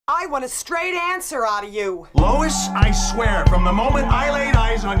I want a straight answer out of you. Lois, I swear, from the moment I laid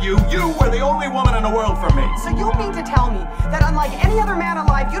eyes on you, you were the only woman in the world for me. So you mean to tell me that unlike any other man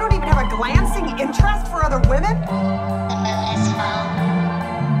alive, you don't even have a glancing interest for other women? The moon is full.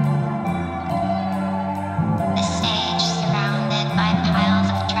 The stage surrounded by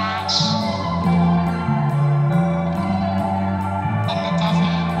piles of trash. In the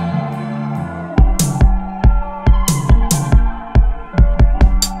desert.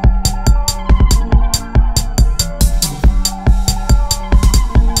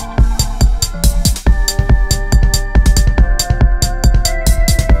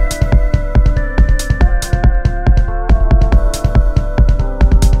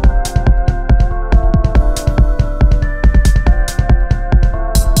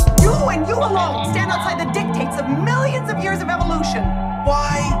 Stand outside the dictates of millions of years of evolution.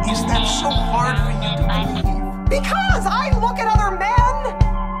 Why is that so hard for you to believe? Because I look at other men!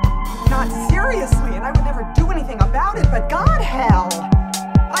 Not seriously, and I would never do anything about it, but God, hell!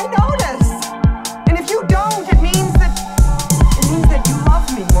 I notice! And if you don't, it means that you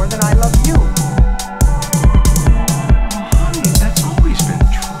love me more than I love you. Oh, honey, that's always been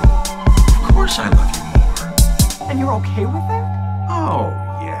true. Of course I love you more. And you're okay with that? Oh,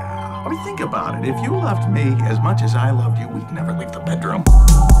 yeah. I mean, think about it. If you loved me as much as I loved you, we'd never leave the bedroom.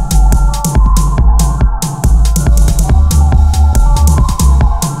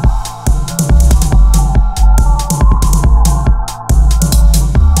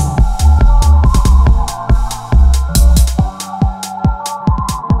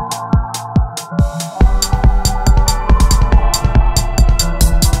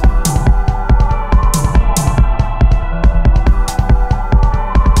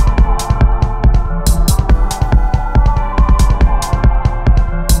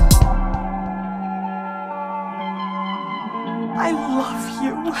 I love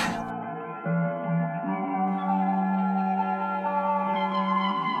you.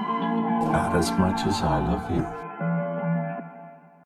 Not as much as I love you.